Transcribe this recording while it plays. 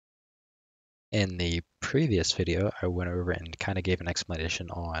In the previous video, I went over and kind of gave an explanation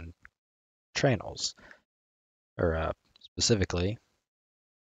on channels, or specifically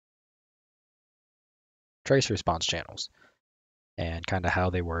trace response channels, and kind of how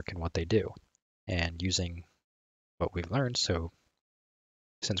they work and what they do. And using what we've learned, so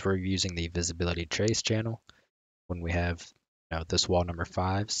since we're using the visibility trace channel, when we have this wall number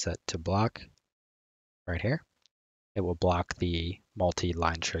 5 set to block right here, it will block the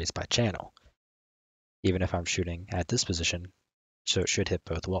multi-line trace by channel, even if I'm shooting at this position, so it should hit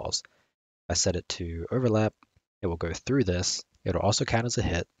both walls. I set it to overlap, it will go through this, it'll also count as a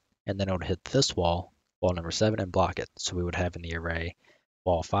hit, and then it'll hit this wall, wall number 7, and block it. So we would have in the array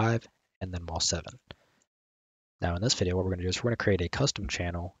wall 5 and then wall 7. Now in this video, what we're going to do is we're going to create a custom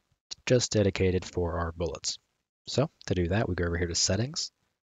channel just dedicated for our bullets. So to do that, we go over here to Settings,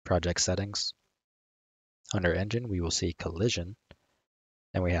 Project Settings. Under Engine, we will see Collision,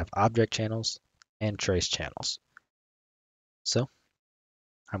 and we have Object Channels and Trace Channels. So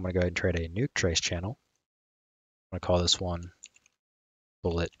I'm going to go ahead and create a new trace channel. I'm going to call this one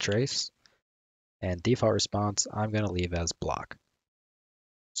Bullet Trace, and default response I'm going to leave as block.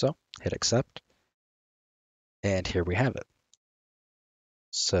 So hit accept, and here we have it.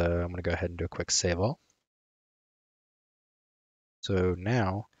 So I'm going to go ahead and do a quick save all. So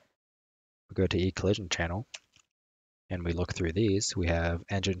now we go to eCollision channel, and we look through these. We have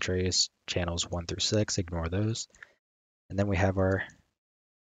engine trace channels 1 through 6, ignore those. And then we have our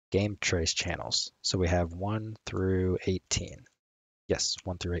game trace channels. So we have 1 through 18. Yes,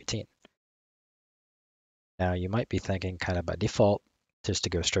 1 through 18. Now you might be thinking kind of by default just to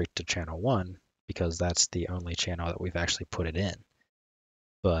go straight to channel 1 because that's the only channel that we've actually put it in.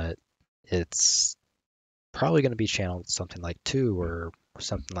 But it's probably going to be channeled something like 2 or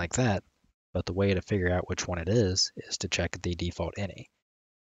something like that. But the way to figure out which one it is to check the default any.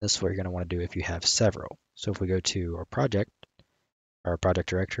 This is what you're going to want to do if you have several. So if we go to our project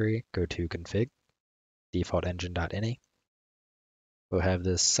directory, go to config, default engine.ini, we'll have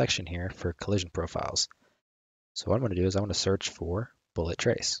this section here for collision profiles. So what I'm going to do is I want to search for bullet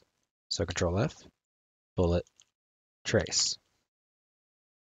trace. So Control F, bullet trace.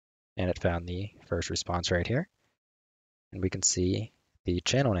 And it found the first response right here. And we can see the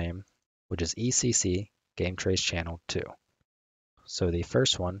channel name, which is ECC Game Trace Channel 2. So the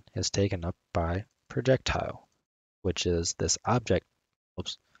first one is taken up by projectile, which is this object,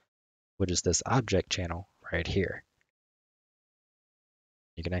 channel right here.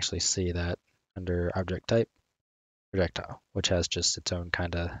 You can actually see that under object type, projectile, which has just its own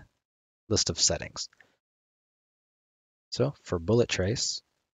kind of list of settings. So for bullet trace,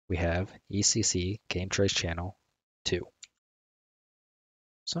 we have ECC Game Trace Channel 2.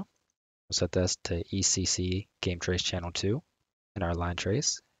 So we'll set this to ECC Game Trace Channel 2 in our line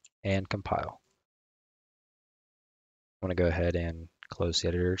trace and compile. I want to go ahead and close the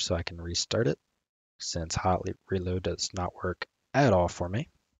editor so I can restart it since hot reload does not work at all for me.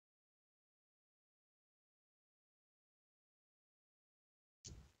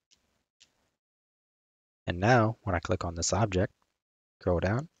 And now when I click on this object, scroll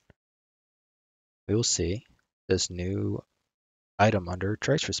down, we will see this new item under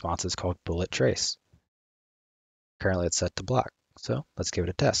trace responses called bullet trace. Currently it's set to block, so let's give it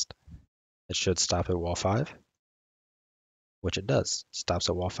a test. It should stop at wall 5, which it does. Stops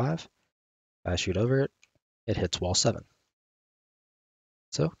at wall 5. If I shoot over it, it hits wall 7.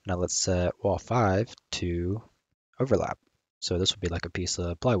 So now let's set wall 5 to overlap. So this would be like a piece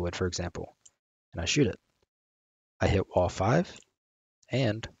of plywood, for example, and I shoot it. I hit wall 5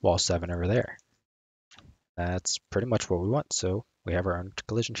 and wall 7 over there. That's pretty much what we want, so we have our own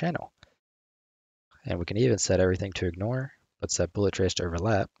collision channel. And we can even set everything to ignore, but set bullet trace to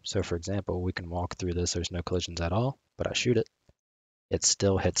overlap. So for example, we can walk through this, there's no collisions at all, but I shoot it, it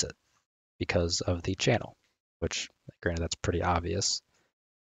still hits it because of the channel, which granted that's pretty obvious.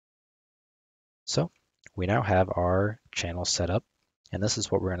 So we now have our channel set up, and this is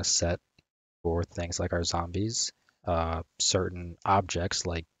what we're going to set for things like our zombies, certain objects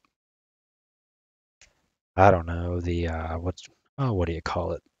like, I don't know, the what do you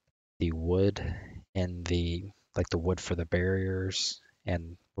call it? The wood and the wood for the barriers,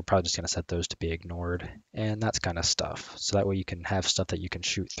 and we're probably just going to set those to be ignored and that kind of stuff. So that way you can have stuff that you can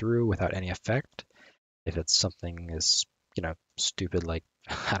shoot through without any effect. If it's something as, stupid like,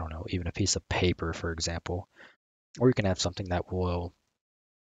 I don't know, even a piece of paper, for example, or you can have something that will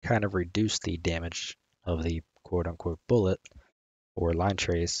kind of reduce the damage of the quote unquote bullet or line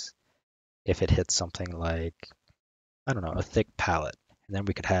trace if it hits something like, I don't know, a thick pallet. And then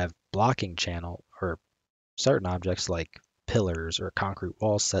we could have blocking channel or certain objects like pillars or concrete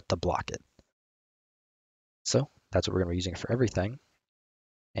walls set to block it. So that's what we're going to be using for everything.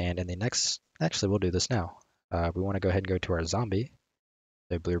 And in the next, actually, we'll do this now. We want to go ahead and go to our zombie,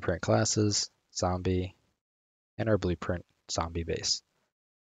 the blueprint classes, zombie, and our blueprint zombie base.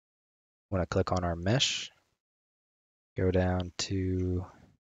 We want to click on our mesh, go down to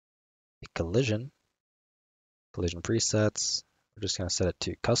the collision presets. We're just going to set it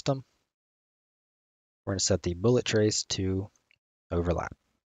to custom. We're going to set the bullet trace to overlap.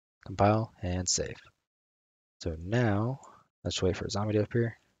 Compile and save. So now let's wait for a zombie to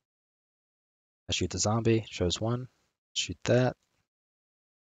appear. I shoot the zombie, shows one, shoot that.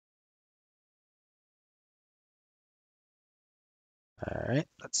 All right,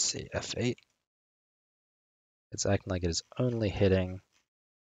 let's see, F8. It's acting like it is only hitting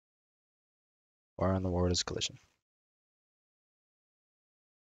where on the world is collision.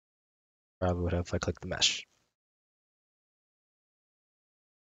 Probably would have if I click the mesh.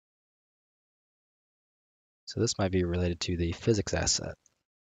 So this might be related to the physics asset.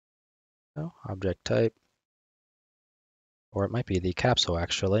 So object type, or it might be the capsule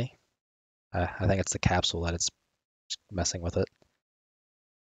actually. I think it's the capsule that it's messing with it.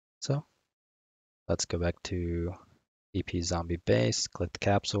 So let's go back to EP zombie base, click the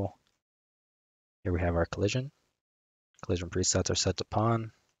capsule. Here we have our collision. Collision presets are set to pawn.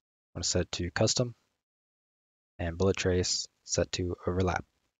 I'm going to set it to custom. And bullet trace set to overlap.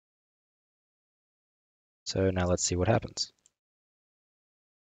 So now let's see what happens.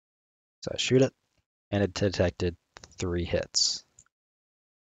 So I shoot it, and it detected 3 hits.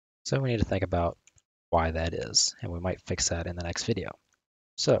 So we need to think about why that is, and we might fix that in the next video.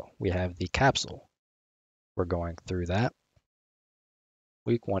 So we have the capsule. We're going through that.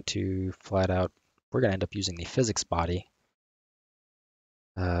 We want to flat out, we're going to end up using the physics body,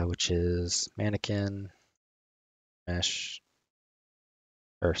 which is mannequin, mesh,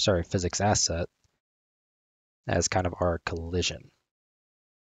 or sorry, physics asset as kind of our collision.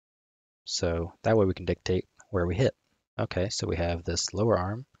 So that way we can dictate where we hit. Okay, so we have this lower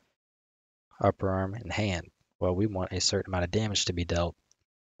arm, upper arm, and hand. Well, we want a certain amount of damage to be dealt,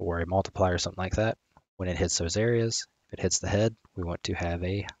 or a multiplier or something like that, when it hits those areas. If it hits the head, we want to have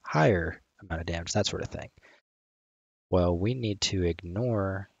a higher amount of damage, that sort of thing. Well, we need to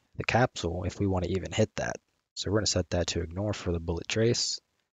ignore the capsule if we want to even hit that. So we're going to set that to ignore for the bullet trace,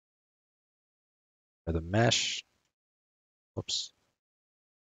 or the mesh. Whoops.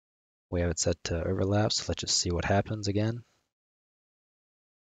 We have it set to overlap, so let's just see what happens again.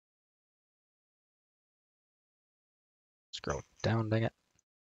 Scroll down, dang it.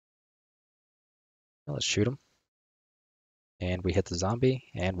 Well, let's shoot him. And we hit the zombie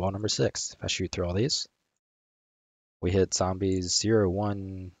and wall number 6. If I shoot through all these, we hit zombies 0,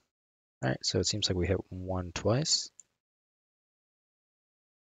 1. All right, so it seems like we hit 1 twice.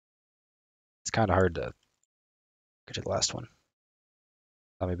 It's kind of hard to get to the last one.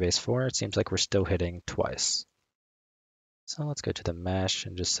 Zombie base 4, it seems like we're still hitting twice. So let's go to the mesh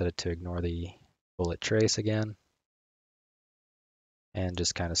and just set it to ignore the bullet trace again. And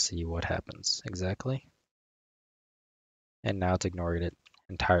just kind of see what happens exactly. And now it's ignoring it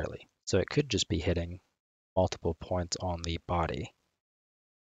entirely. So it could just be hitting multiple points on the body.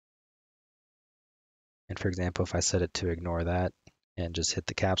 And for example, if I set it to ignore that and just hit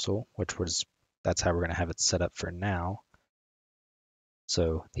the capsule, that's how we're going to have it set up for now.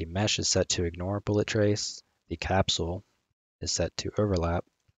 So the mesh is set to ignore bullet trace. The capsule is set to overlap.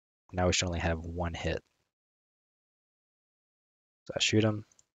 Now we should only have 1 hit. So I shoot him,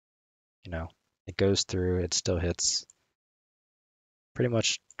 it goes through, it still hits pretty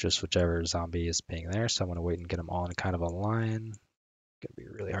much just whichever zombie is being there. So I'm going to wait and get them all in kind of a line. Gonna be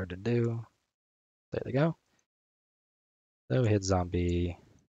really hard to do. There they go. So we hit zombie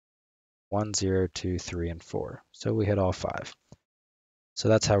 1, 0, 2, 3, and 4. So we hit all 5. So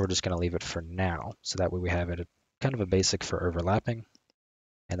that's how we're just going to leave it for now. So that way we have it kind of a basic for overlapping.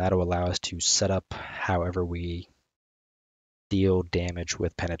 And that'll allow us to set up however we deal damage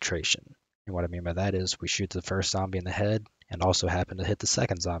with penetration. And what I mean by that is we shoot the first zombie in the head and also happen to hit the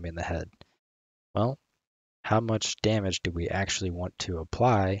second zombie in the head. Well, how much damage do we actually want to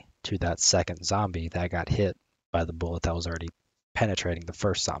apply to that second zombie that got hit by the bullet that was already penetrating the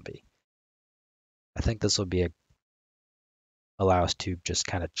first zombie? I think this will allow us to just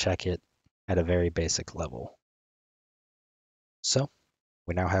kind of check it at a very basic level. So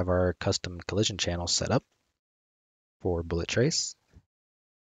we now have our custom collision channel set up for bullet trace,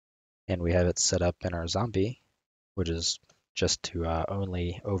 and we have it set up in our zombie, which is just to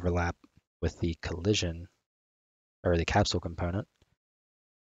only overlap with the collision or the capsule component.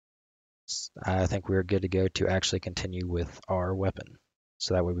 I think we're good to go to actually continue with our weapon.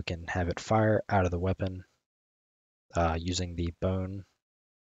 So that way we can have it fire out of the weapon using the bone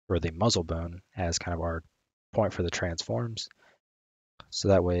or the muzzle bone as kind of our point for the transforms. So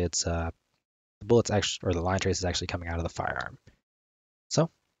that way it's the bullets actually, or the line trace is actually coming out of the firearm. So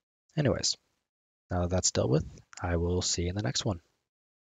anyways, now that that's dealt with, I will see you in the next one.